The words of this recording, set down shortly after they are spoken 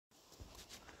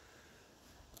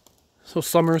So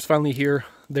summer's finally here.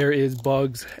 There is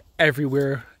bugs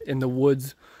everywhere in the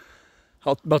woods.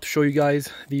 I'm about to show you guys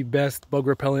the best bug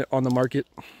repellent on the market.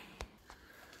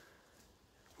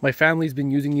 My family's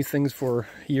been using these things for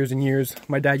years and years.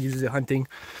 My dad uses it hunting.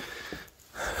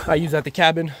 I use it at the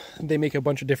cabin. They make a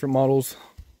bunch of different models.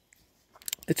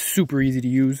 It's super easy to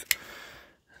use.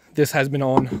 This has been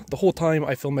on the whole time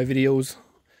I film my videos.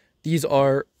 These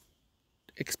are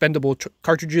expendable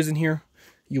cartridges in here.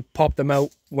 You pop them out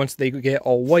once they get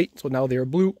all white. So now they're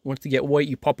blue. Once they get white,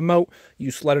 you pop them out.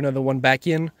 You slide another one back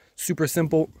in. Super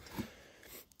simple.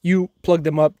 You plug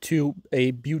them up to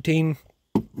a butane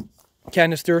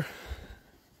canister.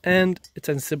 And it's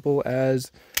as simple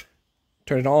as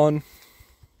turn it on.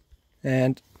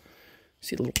 And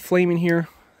see the little flame in here.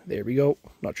 There we go.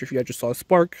 Not sure if you guys just saw a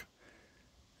spark.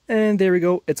 And there we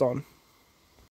go. It's on.